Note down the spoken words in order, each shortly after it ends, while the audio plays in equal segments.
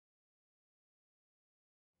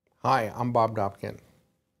Hi, I'm Bob Dobkin.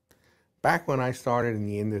 Back when I started in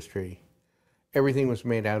the industry, everything was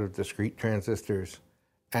made out of discrete transistors,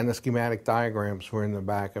 and the schematic diagrams were in the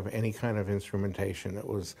back of any kind of instrumentation that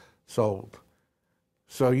was sold.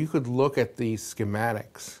 So you could look at these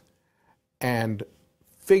schematics and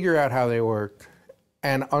figure out how they worked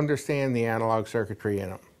and understand the analog circuitry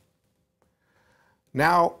in them.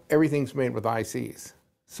 Now everything's made with ICs,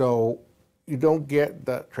 so you don't get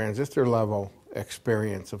the transistor level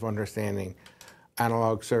experience of understanding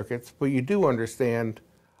analog circuits, but you do understand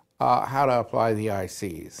how to apply the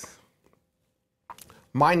ICs.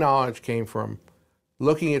 My knowledge came from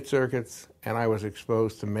looking at circuits, and I was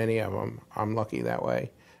exposed to many of them. I'm lucky that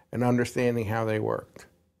way, and understanding how they worked.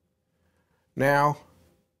 Now,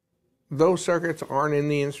 those circuits aren't in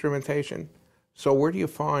the instrumentation, so where do you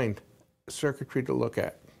find circuitry to look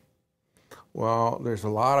at? Well, there's a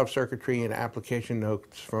lot of circuitry and application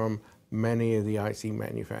notes from many of the IC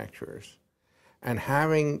manufacturers. And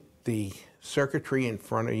having the circuitry in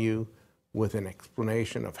front of you with an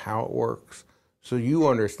explanation of how it works so you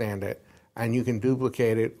understand it and you can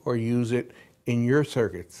duplicate it or use it in your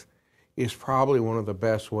circuits is probably one of the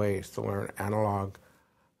best ways to learn analog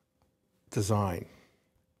design.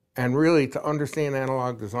 And really, to understand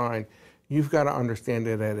analog design, you've got to understand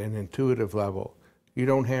it at an intuitive level. You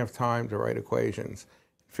don't have time to write equations,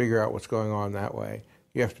 figure out what's going on that way.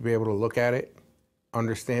 You have to be able to look at it,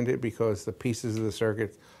 understand it, because the pieces of the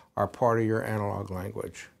circuit are part of your analog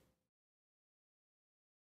language.